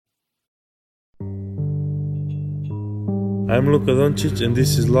I'm Luka Doncic, and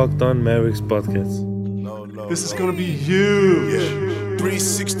this is Locked On Mavericks podcast. This is gonna be huge. Yeah.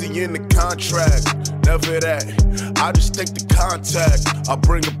 360 in the contract, never that. I just take the contact, I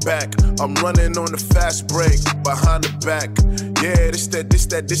bring it back. I'm running on the fast break, behind the back. Yeah, this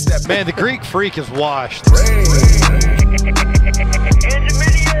that. Man, the Greek freak is washed.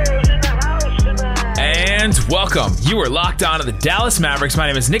 And welcome. You are locked on to the Dallas Mavericks. My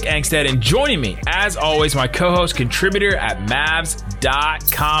name is Nick Angstead, and joining me, as always, my co-host, contributor at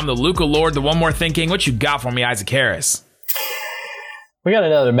Mavs.com, the Luka Lord, the One More Thinking. What you got for me, Isaac Harris? We got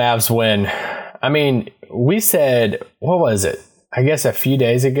another Mavs win. I mean, we said, what was it? I guess a few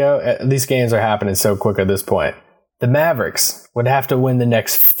days ago. These games are happening so quick at this point. The Mavericks would have to win the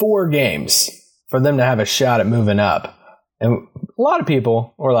next 4 games for them to have a shot at moving up. And a lot of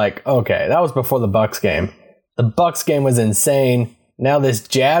people were like, okay, that was before the Bucks game. The Bucks game was insane. Now this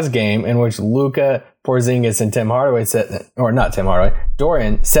Jazz game in which Luka, Porzingis, and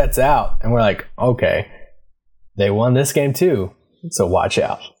Dorian sets out. And we're like, okay, they won this game too. So watch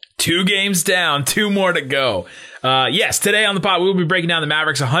out. 2 games down, 2 more to go. Yes, today on the pod, we will be breaking down the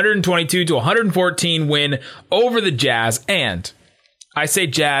Mavericks 122-114 win over the Jazz. And I say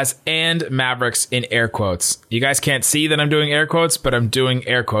Jazz and Mavericks in air quotes. You guys can't see that I'm doing air quotes, but I'm doing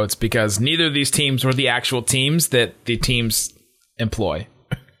air quotes because neither of these teams were the actual teams that the teams employ.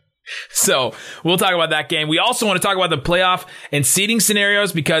 So we'll talk about that game. We also want to talk about the playoff and seeding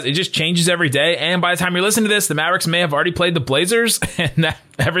scenarios because it just changes every day. And by the time you're listening to this, the Mavericks may have already played the Blazers and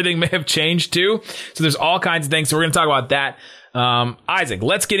everything may have changed too. So there's all kinds of things. So we're going to talk about that. Isaac,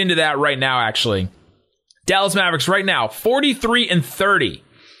 let's get into that right now, actually. Dallas Mavericks right now, 43-30.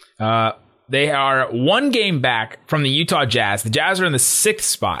 They are 1 game back from the Utah Jazz. The Jazz are in the 6th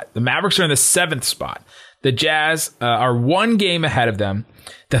spot. The Mavericks are in the 7th spot. The Jazz are 1 game ahead of them.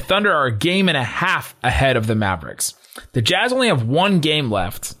 The Thunder are a game and a half ahead of the Mavericks. The Jazz only have 1 game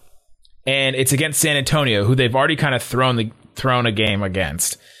left, and it's against San Antonio, who they've already kind of thrown a game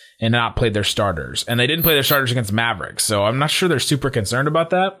against and not played their starters. And they didn't play their starters against Mavericks, so I'm not sure they're super concerned about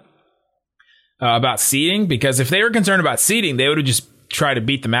that. About seeding, because if they were concerned about seeding, they would have just tried to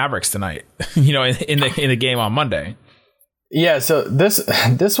beat the Mavericks tonight, in the game on Monday. Yeah, so this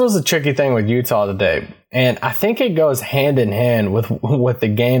was a tricky thing with Utah today, and I think it goes hand in hand with the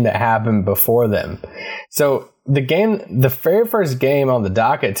game that happened before them. So the very first game on the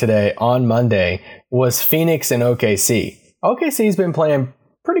docket today on Monday was Phoenix and OKC. OKC's been playing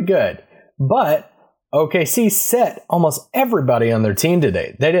pretty good, but OKC set almost everybody on their team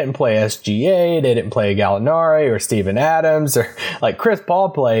today. They didn't play SGA, they didn't play Gallinari or Steven Adams, or like Chris Paul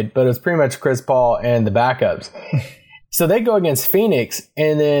played, but it was pretty much Chris Paul and the backups. So they go against Phoenix,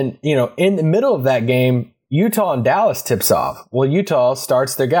 and then, in the middle of that game, Utah and Dallas tips off. Well, Utah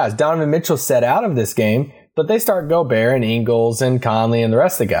starts their guys. Donovan Mitchell set out of this game, but they start Gobert and Ingles and Conley and the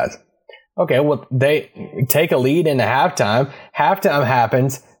rest of the guys. Okay, well, they take a lead into halftime. Halftime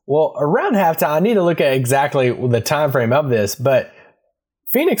happens. Well, around halftime, I need to look at exactly the time frame of this, but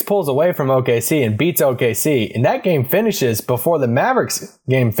Phoenix pulls away from OKC and beats OKC, and that game finishes before the Mavericks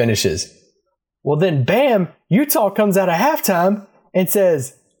game finishes. Well, then, bam, Utah comes out of halftime and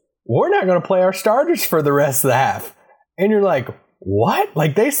says, we're not going to play our starters for the rest of the half. And you're like, what?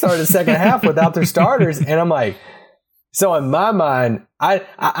 Like, they started the second half without their starters, and I'm like, so in my mind, I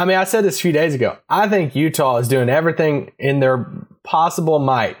mean, I said this a few days ago. I think Utah is doing everything in their possible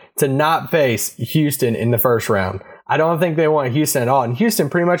might to not face Houston in the first round. I don't think they want Houston at all. And Houston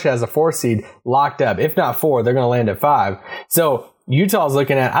pretty much has a 4 seed locked up. If not 4, they're going to land at 5. So Utah's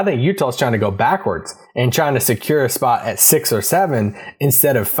I think Utah's trying to go backwards and trying to secure a spot at 6 or 7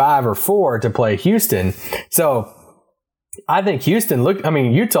 instead of 5 or 4 to play Houston. So I think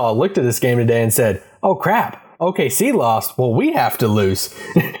Utah looked at this game today and said, oh crap, OKC lost. Well, we have to lose.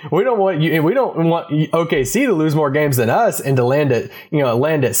 We don't want OKC to lose more games than us and to land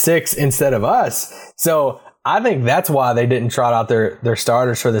at 6 instead of us. So I think that's why they didn't trot out their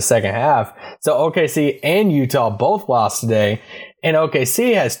starters for the second half. So OKC and Utah both lost today, and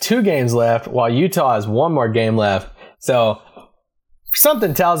OKC has 2 games left while Utah has 1 more game left. So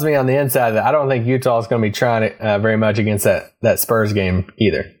something tells me on the inside that I don't think Utah is going to be trying very much against that Spurs game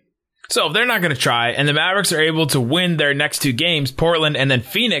either. So if they're not going to try, and the Mavericks are able to win their next 2 games, Portland and then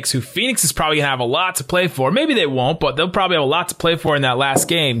Phoenix, who Phoenix is probably going to have a lot to play for. Maybe they won't, but they'll probably have a lot to play for in that last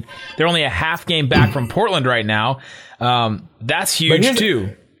game. They're only a half game back from Portland right now. That's huge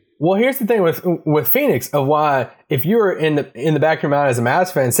too. Well, here's the thing with Phoenix of why, if you were in the back of your mind as a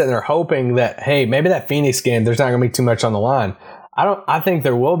Mavs fan sitting there hoping that, hey, maybe that Phoenix game, there's not going to be too much on the line. I think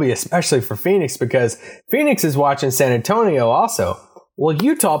there will be, especially for Phoenix, because Phoenix is watching San Antonio also. Well,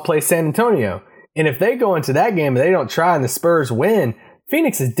 Utah plays San Antonio. And if they go into that game and they don't try and the Spurs win,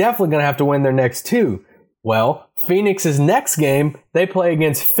 Phoenix is definitely going to have to win their next 2. Well, Phoenix's next game, they play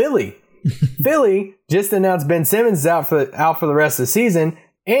against Philly. Philly just announced Ben Simmons is out for the rest of the season,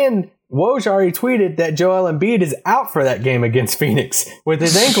 and Woj already tweeted that Joel Embiid is out for that game against Phoenix with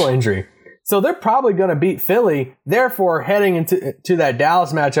his ankle injury. So they're probably going to beat Philly. Therefore, heading into that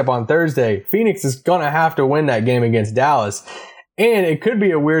Dallas matchup on Thursday, Phoenix is going to have to win that game against Dallas. And it could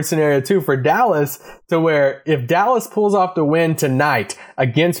be a weird scenario, too, for Dallas, to where if Dallas pulls off the win tonight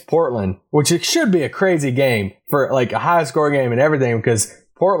against Portland, which it should be a crazy game for like a high-score game and everything, because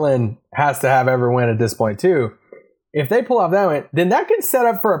Portland has to have every win at this point, too. If they pull off that win, then that could set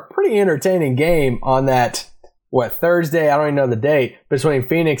up for a pretty entertaining game on that, Thursday? I don't even know the date, between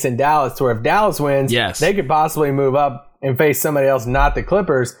Phoenix and Dallas, to where if Dallas wins, they could possibly move up and face somebody else, not the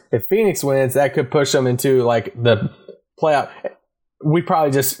Clippers. If Phoenix wins, that could push them into like the playoff. We probably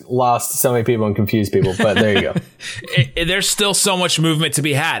just lost so many people and confused people, but there you go. There's still so much movement to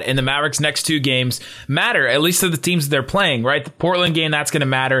be had, and the Mavericks' next 2 games matter, at least to the teams they're playing, right? The Portland game, that's going to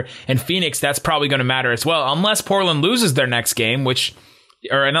matter, and Phoenix, that's probably going to matter as well, unless Portland loses their next game,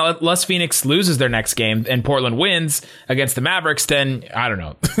 unless Phoenix loses their next game and Portland wins against the Mavericks, then I don't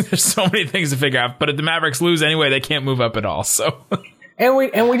know. There's so many things to figure out, but if the Mavericks lose anyway, they can't move up at all. So, and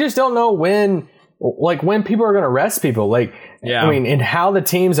we just don't know when people are going to rest people. I mean, and how the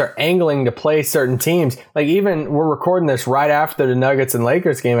teams are angling to play certain teams. Like, even we're recording this right after the Nuggets and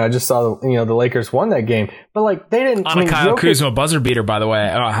Lakers game. I just saw the Lakers won that game, but they didn't. On a Kyle Kuzma buzzer beater, by the way.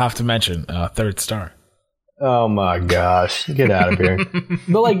 I have to mention, 3rd star. Oh my gosh, get out of here!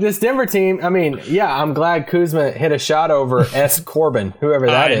 But this Denver team, I mean, I'm glad Kuzma hit a shot over S. Corbin, whoever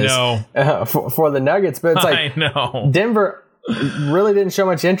that is, for the Nuggets. But it's I know Denver really didn't show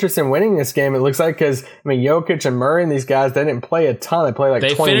much interest in winning this game. It looks like, because Jokic and Murray and these guys, they didn't play a ton. They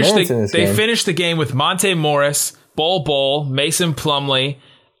played 20 minutes in this game. They finished the game with Monte Morris, Bol, Mason Plumlee,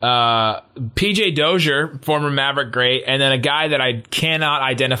 PJ Dozier, former Maverick great, and then a guy that I cannot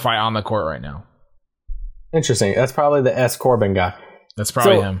identify on the court right now. Interesting. That's probably the S. Corbin guy. That's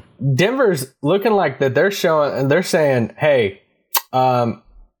probably him. Denver's looking like that. They're saying, hey,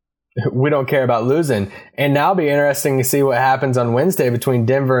 we don't care about losing. And now it'll be interesting to see what happens on Wednesday between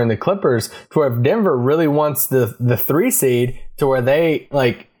Denver and the Clippers, to where if Denver really wants the 3 seed, to where they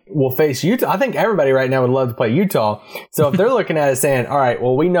will face Utah. I think everybody right now would love to play Utah. So if they're looking at it saying, all right,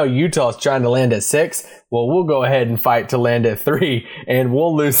 well, we know Utah's trying to land at 6. Well, we'll go ahead and fight to land at 3, and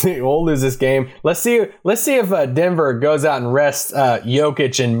we'll lose this game. Let's see if Denver goes out and rests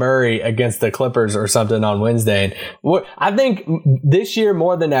Jokic and Murray against the Clippers or something on Wednesday. And I think this year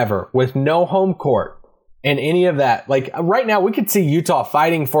more than ever, with no home court and any of that, right now we could see Utah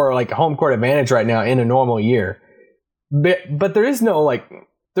fighting for home court advantage right now in a normal year, but there is no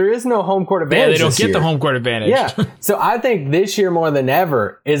home court advantage. Yeah, they don't get the home court advantage. Yeah. So I think this year more than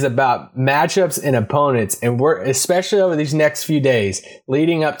ever is about matchups and opponents. And we're, especially over these next few days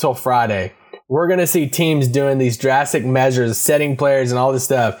leading up till Friday, we're going to see teams doing these drastic measures, setting players and all this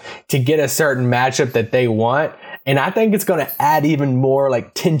stuff to get a certain matchup that they want. And I think it's going to add even more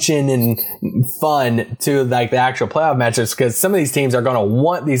tension and fun to the actual playoff matchups, because some of these teams are going to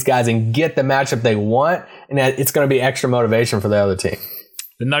want these guys and get the matchup they want. And it's going to be extra motivation for the other team.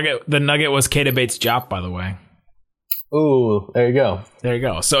 The Nugget was Keita Bates-Diop, by the way. Ooh, there you go. There you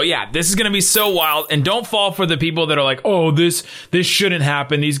go. So yeah, this is going to be so wild, and don't fall for the people that are like, "Oh, this shouldn't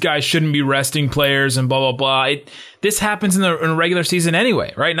happen. These guys shouldn't be resting players," and blah blah blah. This happens in a regular season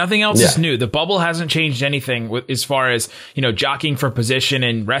anyway, right? Nothing else is new. The bubble hasn't changed anything as far as jockeying for position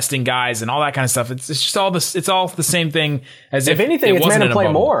and resting guys and all that kind of stuff. It's just all this. It's all the same thing as if anything, it's meant to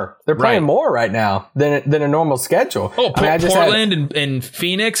play more. They're playing more right now than a normal schedule. Oh, Portland and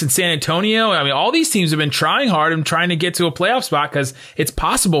Phoenix and San Antonio. I mean, all these teams have been trying hard and trying to get to a playoff spot because it's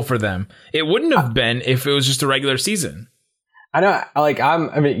possible for them. It wouldn't have been if it was just a regular season. I know.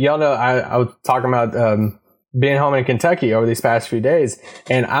 Y'all know. I was talking about being home in Kentucky over these past few days,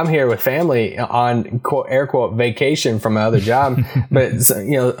 and I'm here with family on quote, air quote vacation from my other job. But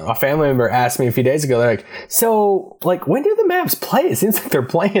a family member asked me a few days ago, they're like, so when do the Mavs play? It seems like they're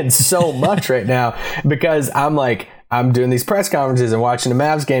playing so much right now, because I'm doing these press conferences and watching the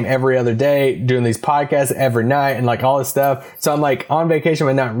Mavs game every other day, doing these podcasts every night and all this stuff. So I'm on vacation,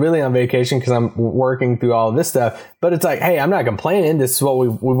 but not really on vacation because I'm working through all of this stuff. But it's hey, I'm not complaining. This is what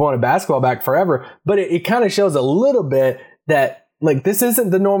we've wanted basketball back forever. But it kind of shows a little bit that like, this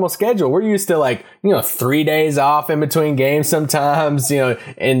isn't the normal schedule. We're used to, like, 3 days off in between games sometimes, and,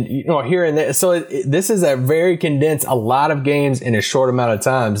 here and there. So this is a very condensed, a lot of games in a short amount of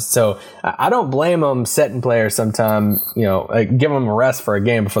time. So I don't blame them setting players sometime, like, give them a rest for a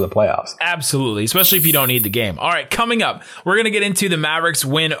game before the playoffs. Absolutely, especially if you don't need the game. All right, coming up, we're going to get into the Mavericks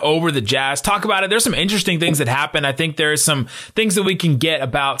win over the Jazz. Talk about it. There's some interesting things that happen. I think there's some things that we can get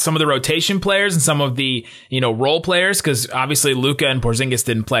about some of the rotation players and some of the, role players, because obviously Luka and Porzingis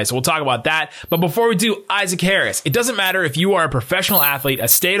didn't play. So we'll talk about that. But before we do, Isaac Harris. It doesn't matter if you are a professional athlete, a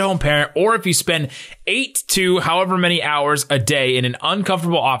stay-at-home parent, or if you spend 8 to however many hours a day in an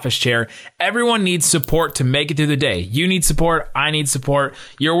uncomfortable office chair. Everyone needs support to make it through the day. You need support. I need support.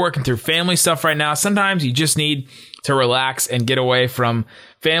 You're working through family stuff right now. Sometimes you just need to relax and get away from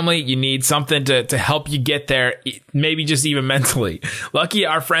family. You need something to help you get there, maybe just even mentally. Lucky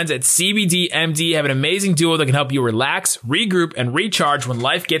our friends at CBD MD have an amazing duo that can help you relax, regroup, and recharge when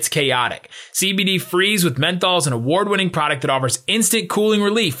life gets chaotic. CBD Freeze with menthol is an award-winning product that offers instant cooling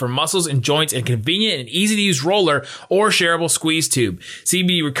relief for muscles and joints and convenient and easy-to-use roller or shareable squeeze tube.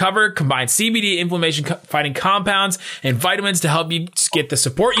 CBD Recover combines CBD inflammation-fighting compounds and vitamins to help you get the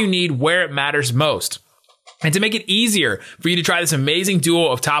support you need where it matters most. And to make it easier for you to try this amazing duo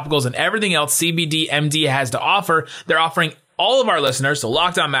of topicals and everything else CBD MD has to offer, they're offering all of our listeners, so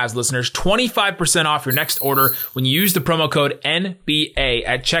Locked On Mavs listeners, 25% off your next order when you use the promo code NBA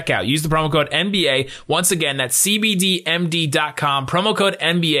at checkout. Use the promo code NBA. Once again, that's CBDMD.com, promo code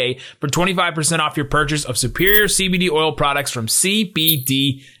NBA for 25% off your purchase of superior CBD oil products from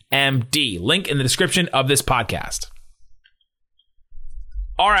CBD MD. Link in the description of this podcast.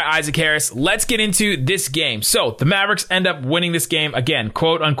 All right, Isaac Harris, let's get into this game. So the Mavericks end up winning this game again,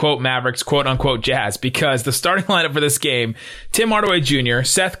 quote unquote Mavericks, quote unquote Jazz, because the starting lineup for this game, Tim Hardaway Jr.,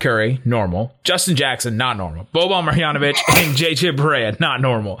 Seth Curry, normal, Justin Jackson, not normal, Boban Marjanovic, and JJ Barea, not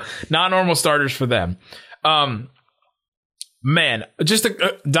normal. Not normal starters for them.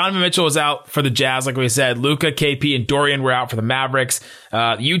 Donovan Mitchell was out for the Jazz, like we said. Luka, KP, and Dorian were out for the Mavericks.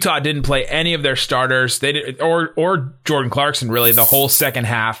 Utah didn't play any of their starters. They did, or Jordan Clarkson, really, the whole second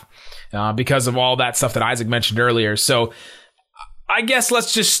half because of all that stuff that Isaac mentioned earlier. So I guess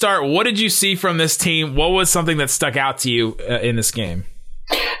let's just start. What did you see from this team? What was something that stuck out to you in this game?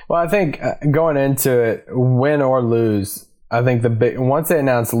 Well, I think going into it, win or lose, I think once they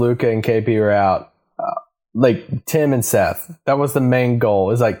announced Luka and KP were out, like Tim and Seth, that was the main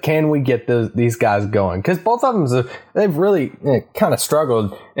goal. Is like, can we get these guys going? Because both of them, they've really kind of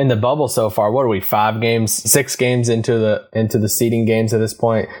struggled in the bubble so far. What are we, 6 games into the seeding games at this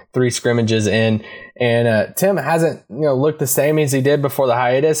point, 3 scrimmages in, and Tim hasn't looked the same as he did before the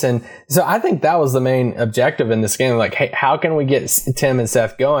hiatus. And so I think that was the main objective in this game. Like, hey, how can we get Tim and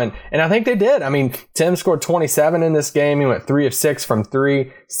Seth going? And I think they did. I mean, Tim scored 27 in this game. He went 3 of 6 from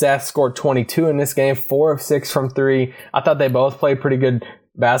 3. Seth scored 22 in this game, 4 of 6 from 3. I thought they both played pretty good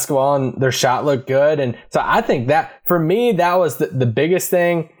basketball and their shot looked good. And so I think that, for me, that was the biggest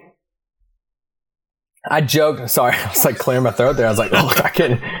thing. I joked. Sorry, I was like clearing my throat there. I was like, oh, I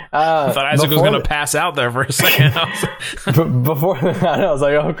couldn't. I thought Isaac was going to pass out there for a second. Before I was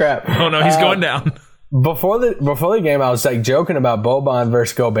like, oh crap. Oh no, he's going down. Before the game, I was like joking about Boban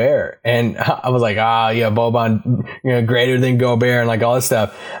versus Gobert, and I was like, Boban, greater than Gobert, and like all this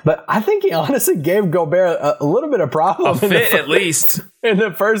stuff. But I think he honestly gave Gobert a little bit of problem. At least in the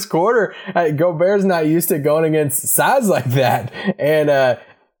first quarter. Gobert's not used to going against sides like that, and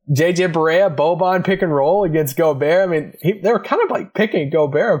JJ Barea, Boban pick and roll against Gobert. I mean, they were kind of like picking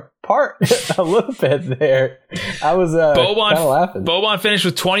Gobert apart a little bit there. I was kind of laughing. Boban finished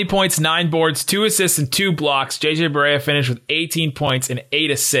with 20 points, 9 boards, 2 assists, and 2 blocks. JJ Barea finished with 18 points and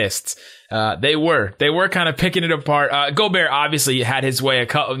 8 assists. They were kind of picking it apart. Gobert obviously had his way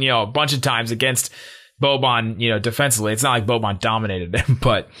a bunch of times against Boban, defensively. It's not like Boban dominated him,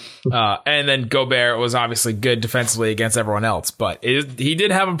 but and then Gobert was obviously good defensively against everyone else, but he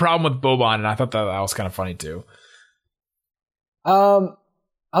did have a problem with Boban, and I thought that was kind of funny too.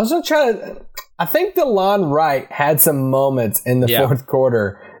 I was going to try to. I think DeLon Wright had some moments in the fourth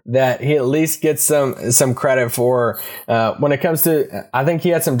quarter that he at least gets some credit for. When it comes to, I think he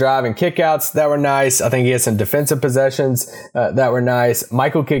had some driving kickouts that were nice. I think he had some defensive possessions that were nice.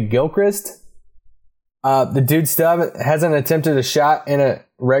 Michael Kidd-Gilchrist. The dude still hasn't attempted a shot in a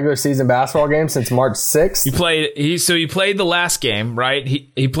regular season basketball game since March 6th. He played the last game, right?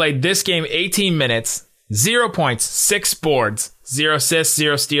 He played this game 18 minutes, 0 points, 6 boards, 0 assists,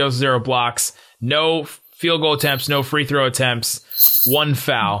 0 steals, 0 blocks, no field goal attempts, no free throw attempts, 1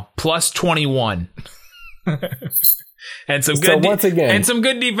 foul, plus 21. And some good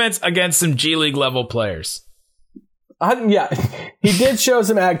defense against some G League level players. He did show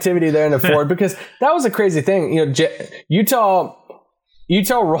some activity there in the fourth because that was a crazy thing.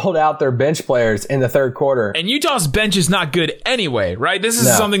 Utah rolled out their bench players in the third quarter. And Utah's bench is not good anyway, right? This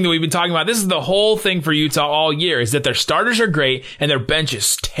is something that we've been talking about. This is the whole thing for Utah all year, is that their starters are great and their bench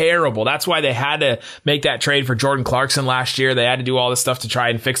is terrible. That's why they had to make that trade for Jordan Clarkson last year. They had to do all this stuff to try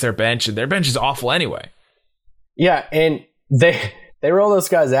and fix their bench, and their bench is awful anyway. Yeah, and they roll those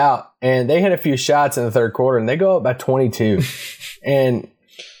guys out, and they hit a few shots in the third quarter, and they go up by 22. And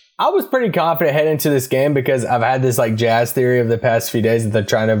I was pretty confident heading into this game because I've had this like Jazz theory of the past few days that they're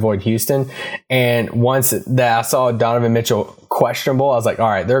trying to avoid Houston. And once that I saw Donovan Mitchell questionable, I was like, all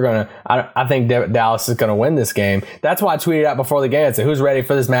right, I think Dallas is going to win this game. That's why I tweeted out before the game and said, who's ready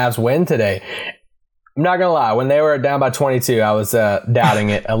for this Mavs win today? I'm not gonna lie. When they were down by 22, I was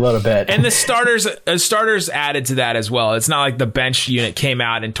doubting it a little bit. And the starters added to that as well. It's not like the bench unit came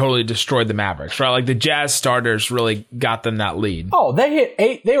out and totally destroyed the Mavericks, right? Like the Jazz starters really got them that lead. Oh, they hit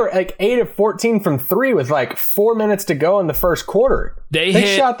 8. They were like 8 of 14 from 3 with like 4 minutes to go in the first quarter.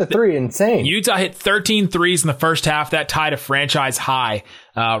 They shot the 3 insane. Utah hit 13 threes in the first half. That tied a franchise high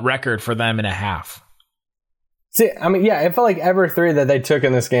record for them in a half. See, I mean, yeah, it felt like every 3 that they took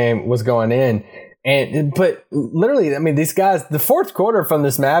in this game was going in. But literally, I mean, these guys, the fourth quarter from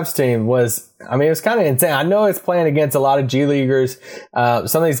this Mavs team it was kind of insane. I know it's playing against a lot of G Leaguers.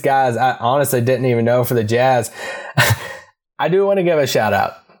 Some of these guys I honestly didn't even know for the Jazz. I do want to give a shout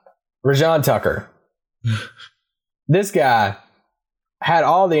out. Rajon Tucker. This guy had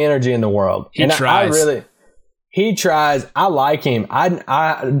all the energy in the world. He tries. He tries. I like him.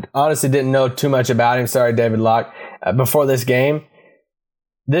 I honestly didn't know too much about him. Sorry, David Locke. Before this game.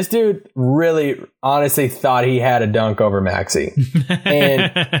 This dude really honestly thought he had a dunk over Maxey.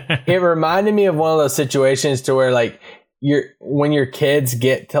 And it reminded me of one of those situations to where like when your kids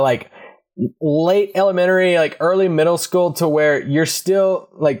get to like late elementary, like early middle school, to where you're still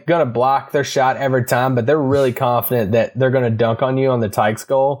like going to block their shot every time, but they're really confident that they're going to dunk on you on the Tykes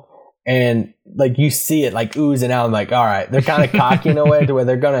goal. And like you see it like oozing out. I'm like, all right, they're kind of cocky in a way to where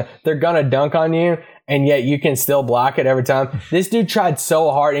they're gonna dunk on you, and yet you can still block it every time. This dude tried so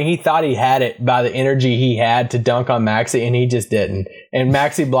hard, and he thought he had it by the energy he had to dunk on Maxey, and he just didn't. And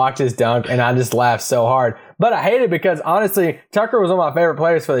Maxey blocked his dunk, and I just laughed so hard. But I hate it because honestly, Tucker was one of my favorite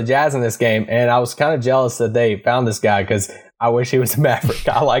players for the Jazz in this game, and I was kind of jealous that they found this guy because I wish he was a Maverick.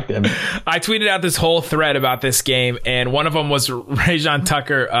 I liked him. I tweeted out this whole thread about this game, and one of them was Rajon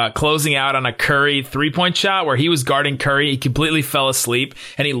Tucker closing out on a Curry three-point shot where he was guarding Curry. He completely fell asleep,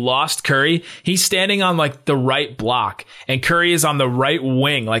 and he lost Curry. He's standing on like the right block, and Curry is on the right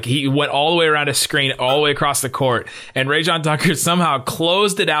wing. Like he went all the way around his screen, all the way across the court, and Rajon Tucker somehow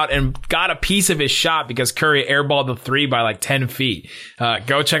closed it out and got a piece of his shot because Curry airballed the 3 by like 10 feet.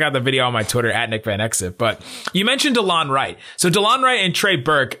 Go check out the video on my Twitter at Nick Van Exit. But you mentioned DeLon Wright. So DeLon Wright and Trey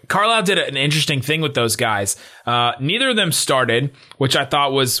Burke, Carlisle did an interesting thing with those guys. Neither of them started, which I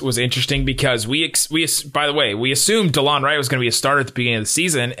thought was interesting because we assumed DeLon Wright was going to be a starter at the beginning of the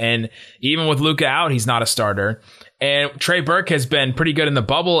season, and even with Luka out, he's not a starter. And Trey Burke has been pretty good in the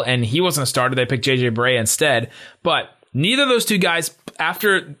bubble, and he wasn't a starter. They picked JJ Barea instead. But neither of those two guys,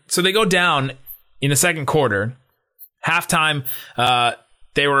 so they go down in the second quarter, halftime.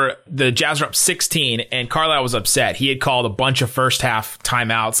 The Jazz were up 16, and Carlisle was upset. He had called a bunch of first half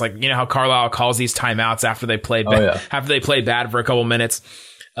timeouts. Like, you know how Carlisle calls these timeouts after they played bad for a couple minutes.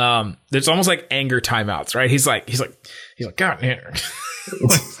 There's almost like anger timeouts, right? He's like, God, here.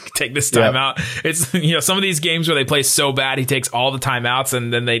 Take this timeout. It's, some of these games where they play so bad, he takes all the timeouts,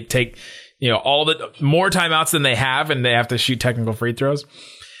 and then they take, all the more timeouts than they have, and they have to shoot technical free throws.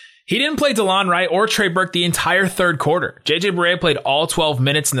 He didn't play DeLon Wright or Trey Burke the entire third quarter. JJ Barea played all 12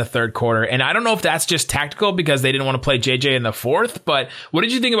 minutes in the third quarter. And I don't know if that's just tactical because they didn't want to play JJ in the fourth. But what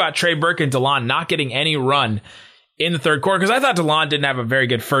did you think about Trey Burke and DeLon not getting any run in the third quarter? Because I thought DeLon didn't have a very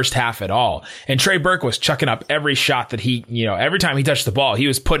good first half at all. And Trey Burke was chucking up every shot that every time he touched the ball, he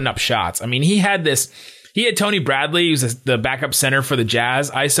was putting up shots. I mean, he had Tony Bradley, who's the backup center for the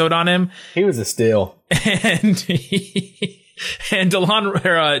Jazz, ISO'd on him. He was a steal. And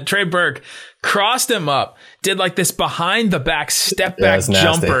Trey Burke crossed him up, did like this behind the back step back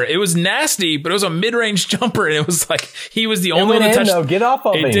jumper. It was nasty, but it was a mid-range jumper, and it was like he was the only one to touch. Get off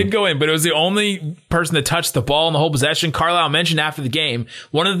of me. It did go in, but it was the only person that touched the ball in the whole possession. Carlisle mentioned after the game,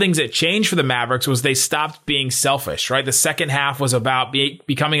 one of the things that changed for the Mavericks was they stopped being selfish, right? The second half was about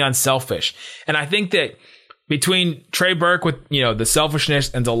becoming unselfish. And I think that between Trey Burke with, the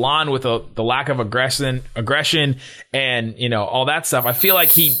selfishness and DeLon with the lack of aggression and, all that stuff, I feel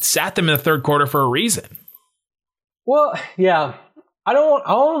like he sat them in the third quarter for a reason. Well, yeah. I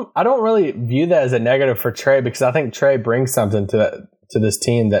don't really view that as a negative for Trey, because I think Trey brings something to this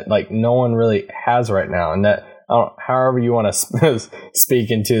team that like no one really has right now, and that however you want to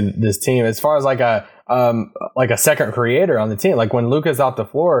speak into this team as far as like a second creator on the team. Like when Luka's off the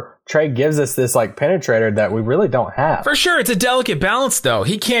floor, Trey gives us this like penetrator that we really don't have. For sure, it's a delicate balance though.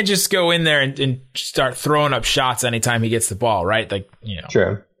 He can't just go in there and start throwing up shots anytime he gets the ball, right? Like, you know.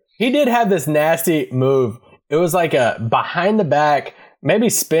 True. He did have this nasty move. It was like a behind the back, maybe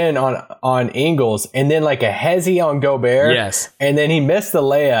spin on Ingles, and then like a hezzy on Gobert. Yes. And then he missed the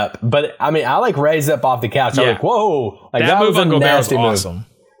layup. But I mean, I like raised up off the couch. I was like, whoa. Like that move was a on Gobert nasty was move. awesome.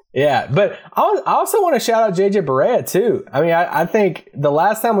 Yeah, but I also want to shout out JJ Barea too. I mean, I think the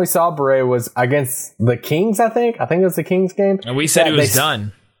last time we saw Barea was against the Kings, I think it was the Kings game. And we said he was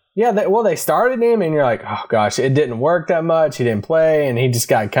done. Yeah, they started him, and you're like, oh gosh, it didn't work that much. He didn't play, and he just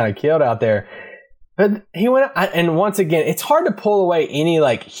got kind of killed out there. But he went, and once again, it's hard to pull away any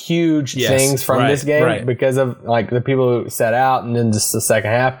like huge things from this game because of like the people who set out and then just the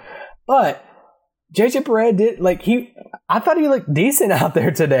second half. But JJ Barea did I thought he looked decent out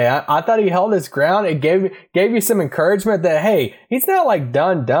there today. I thought he held his ground. It gave you some encouragement that, hey, he's not like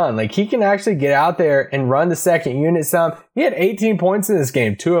done. Like he can actually get out there and run the second unit some. He had 18 points in this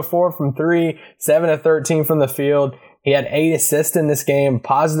game, 2 of 4 from 3, 7 of 13 from the field. He had 8 assists in this game,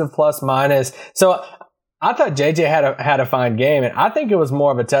 positive plus minus. So I thought JJ had a fine game, and I think it was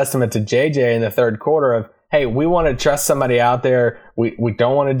more of a testament to JJ in the third quarter of, hey, we want to trust somebody out there. We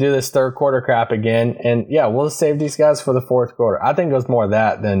don't want to do this third quarter crap again. And yeah, we'll save these guys for the fourth quarter. I think it was more of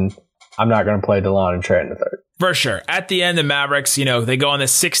that than I'm not going to play DeLon and Trey in the third. For sure. At the end, the Mavericks, they go on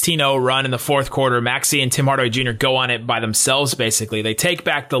this 16-0 run in the fourth quarter. Maxey and Tim Hardaway Jr. go on it by themselves, basically. They take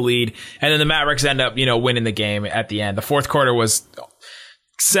back the lead, and then the Mavericks end up, winning the game at the end. The fourth quarter was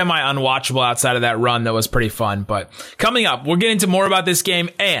semi-unwatchable outside of that run that was pretty fun. But coming up, we'll get into more about this game,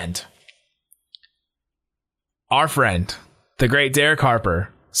 and our friend, the great Derek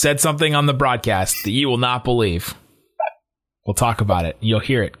Harper, said something on the broadcast that you will not believe. We'll talk about it. You'll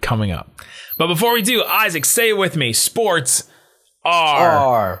hear it coming up. But before we do, Isaac, say it with me. Sports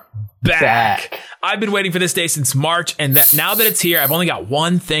are back. I've been waiting for this day since March, and now that it's here, I've only got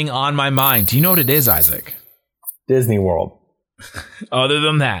one thing on my mind. Do you know what it is, Isaac? Disney World. Other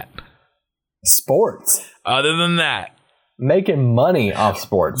than that. Sports. Other than that. Making money off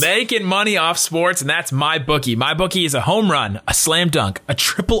sports. Making money off sports, and that's MyBookie. MyBookie is a home run, a slam dunk, a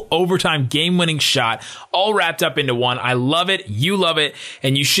triple overtime game-winning shot, all wrapped up into one. I love it. You love it.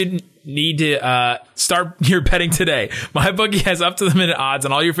 And you shouldn't need to start your betting today. MyBookie has up-to-the-minute odds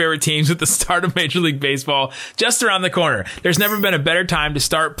on all your favorite teams with the start of Major League Baseball just around the corner. There's never been a better time to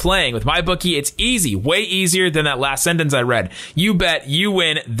start playing. With MyBookie, it's easy, way easier than that last sentence I read. You bet, you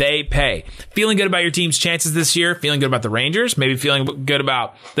win, they pay. Feeling good about your team's chances this year? Feeling good about the Rangers? Maybe feeling good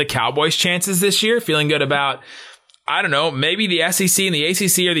about the Cowboys' chances this year? Feeling good about, I don't know, maybe the SEC and the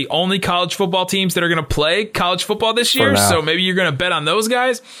ACC are the only college football teams that are going to play college football this year. So maybe you're going to bet on those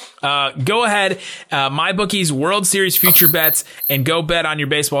guys. Go ahead, MyBookie's World Series future bets, and go bet on your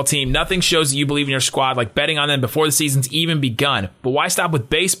baseball team. Nothing shows that you believe in your squad like betting on them before the season's even begun. But why stop with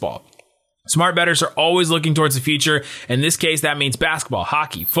baseball? Smart bettors are always looking towards the future. In this case, that means basketball,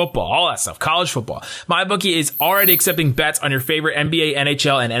 hockey, football, all that stuff, college football. MyBookie is already accepting bets on your favorite NBA,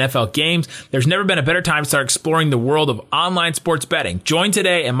 NHL, and NFL games. There's never been a better time to start exploring the world of online sports betting. Join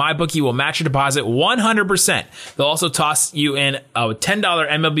today, and MyBookie will match your deposit 100%. They'll also toss you in a $10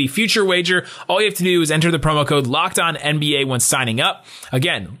 MLB future wager. All you have to do is enter the promo code LOCKEDONNBA when signing up.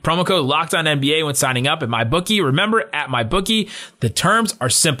 Again, promo code LOCKEDONNBA when signing up at MyBookie. Remember, at MyBookie, the terms are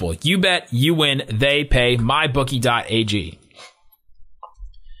simple. You bet, you win, they pay. MyBookie.ag.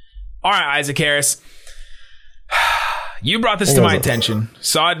 All right, Isaac Harris. You brought this to my attention.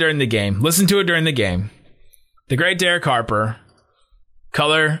 Saw it during the game. Listened to it during the game. The great Derek Harper,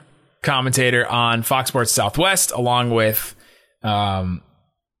 color commentator on Fox Sports Southwest, along with the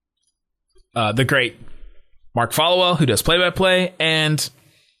great Mark Followell, who does play-by-play, and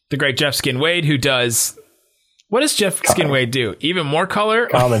the great Jeff Skinwade, who does... What does Jeff Skinwade do? Even more color?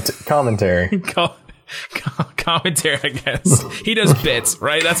 Commentary. Commentary, I guess. He does bits,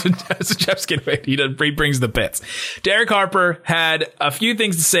 right? That's what Jeff Skinwade, he brings the bits. Derek Harper had a few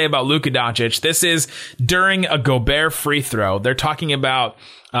things to say about Luka Doncic. This is during a Gobert free throw. They're talking about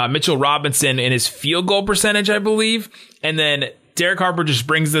Mitchell Robinson and his field goal percentage, I believe. And then Derek Harper just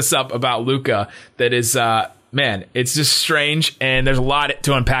brings this up about Luka that is, man, it's just strange. And there's a lot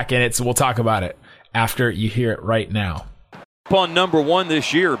to unpack in it, so we'll talk about it after you hear it right now. On number one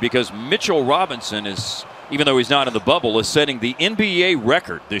this year, because Mitchell Robinson is, even though he's not in the bubble, is setting the NBA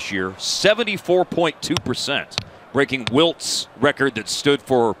record this year, 74.2%. breaking Wilt's record that stood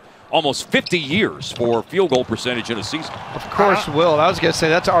for almost 50 years for field goal percentage in a season. Of course, Wilt. I was going to say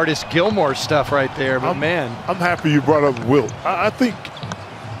that's Artis Gilmore stuff right there, but I'm happy you brought up Wilt. I think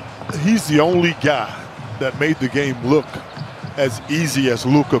he's the only guy that made the game look as easy as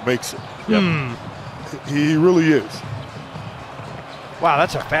Luka makes it. He really is. Wow,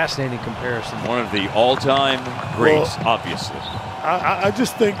 that's a fascinating comparison. One of the all-time greats, obviously. I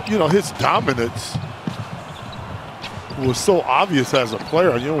just think, his dominance was so obvious as a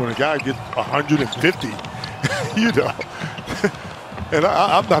player. When a guy gets 150, and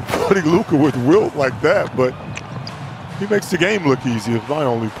I'm not putting Luka with Wilt like that, but he makes the game look easy is my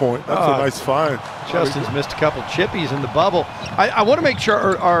only point. That's a nice find. Justin's missed a couple chippies in the bubble. I want to make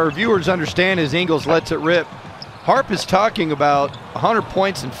sure our viewers understand as Ingles lets it rip. Harp is talking about 100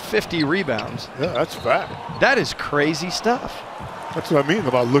 points and 50 rebounds. Yeah, that's fact. That is crazy stuff. That's what I mean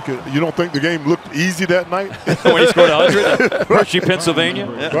about you don't think the game looked easy that night? When he scored 100 at Hershey,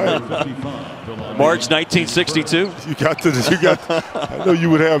 Pennsylvania? Yeah. Right. March 1962. I know you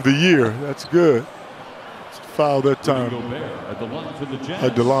would have the year. That's good. Foul that time.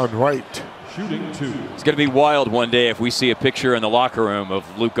 DeLon Wright. Shooting 2. It's going to be wild one day if we see a picture in the locker room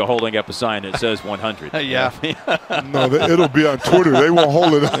of Luka holding up a sign that says 100. Yeah. No, it'll be on Twitter. They won't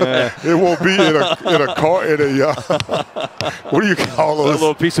hold it up. It won't be in a car, what do you call those? A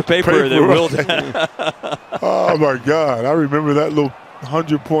little piece of paper that will. Oh, my God. I remember that little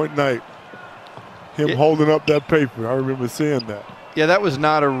 100-point night. Him holding up that paper. I remember seeing that. Yeah, that was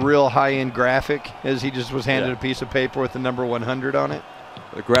not a real high-end graphic, as he just was handed a piece of paper with the number 100 on it.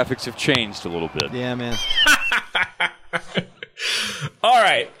 The graphics have changed a little bit. Yeah, man. All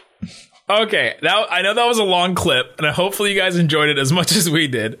right. Okay. I know that was a long clip, and hopefully you guys enjoyed it as much as we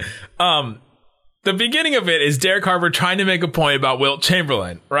did. The beginning of it is Derek Harper trying to make a point about Wilt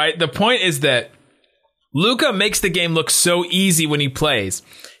Chamberlain, right? The point is that Luka makes the game look so easy when he plays.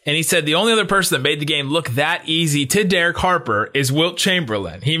 And he said the only other person that made the game look that easy to Derek Harper is Wilt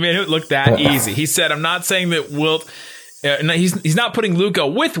Chamberlain. He made it look that easy. He said, I'm not saying that Wilt... he's not putting Luka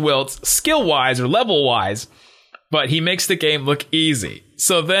with Wilt skill-wise or level-wise, but he makes the game look easy.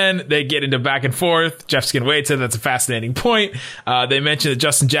 So then they get into back and forth. Jeff Skinwade said that's a fascinating point. They mentioned that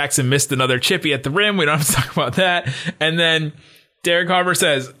Justin Jackson missed another chippy at the rim. We don't have to talk about that. And then Derek Harper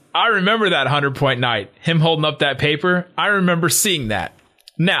says, I remember that 100-point night. Him holding up that paper. I remember seeing that.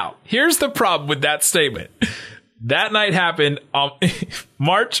 Now, here's the problem with that statement. That night happened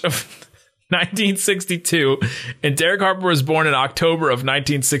March of 1962, and Derek Harper was born in October of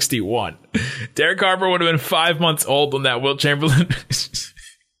 1961. Derek Harper would have been 5 months old when that Wilt Chamberlain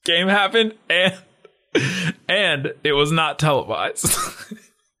game happened, and it was not televised.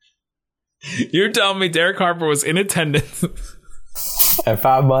 You're telling me Derek Harper was in attendance at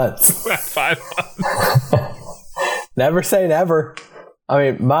 5 months? At 5 months. Never say never.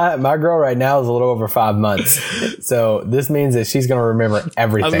 I mean, my girl right now is a little over 5 months. So this means that she's going to remember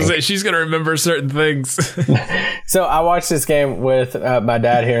everything. I was going to say, she's going to remember certain things. So I watched this game with my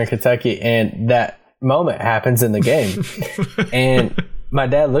dad here in Kentucky, and that moment happens in the game. And my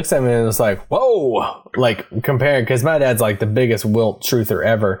dad looks at me and was like, whoa, like comparing, because my dad's like the biggest Wilt truther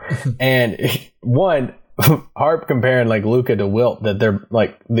ever. And Harp comparing like Luka to Wilt, that they're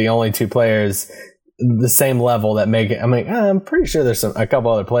like the only two players the same level that make it. I mean, I'm pretty sure there's a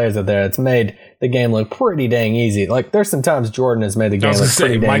couple other players out there that's made the game look pretty dang easy. Like there's some times Jordan has made the game look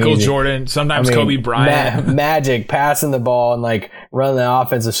pretty dang Michael easy. Jordan, sometimes Kobe Bryant. Magic passing the ball and like running the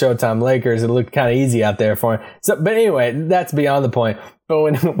offense of Showtime Lakers. It looked kind of easy out there for him. So, but anyway, that's beyond the point. But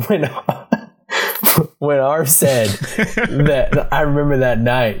when Arv said that, I remember that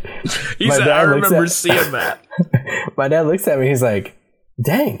night. He said, I remember seeing that. My dad looks at me. He's like,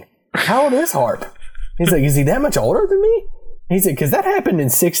 dang, how old is Harp? He's like, is he that much older than me? He said, because that happened in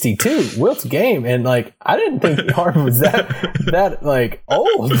 62, Wilt's game. And like, I didn't think Harp was that like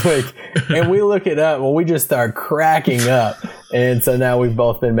old. Like, and we look it up. Well, we just start cracking up. And so now we've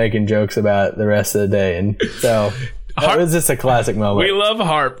both been making jokes about it the rest of the day. And so it was just a classic moment. We love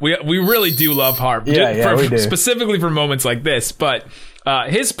Harp. We really do love Harp. Yeah, we do. Specifically for moments like this. But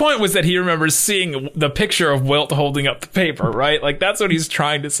his point was that he remembers seeing the picture of Wilt holding up the paper, right? Like, that's what he's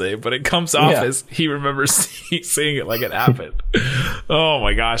trying to say. But it comes off as he remembers seeing it like it happened. Oh,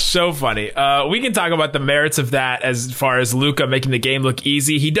 my gosh. So funny. We can talk about the merits of that as far as Luka making the game look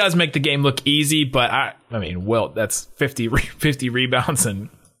easy. He does make the game look easy. But, I mean, Wilt, that's 50 rebounds and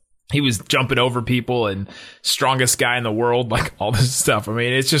he was jumping over people and strongest guy in the world, like all this stuff. I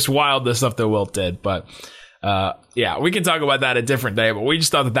mean, it's just wild, the stuff that Wilt did. But Yeah, we can talk about that a different day, but we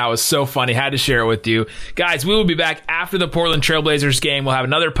just thought that was so funny. Had to share it with you guys. We will be back after the Portland Trailblazers game. We'll have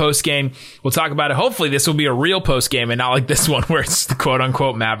another post game. We'll talk about it. Hopefully this will be a real post game and not like this one where it's the quote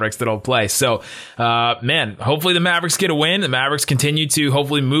unquote Mavericks that'll play. So, man, hopefully the Mavericks get a win. The Mavericks continue to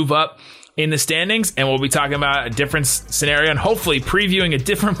hopefully move up in the standings, and we'll be talking about a different scenario and hopefully previewing a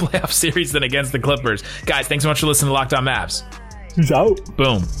different playoff series than against the Clippers. Guys, thanks so much for listening to Locked On Mavs. Peace out.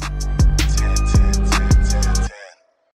 Boom.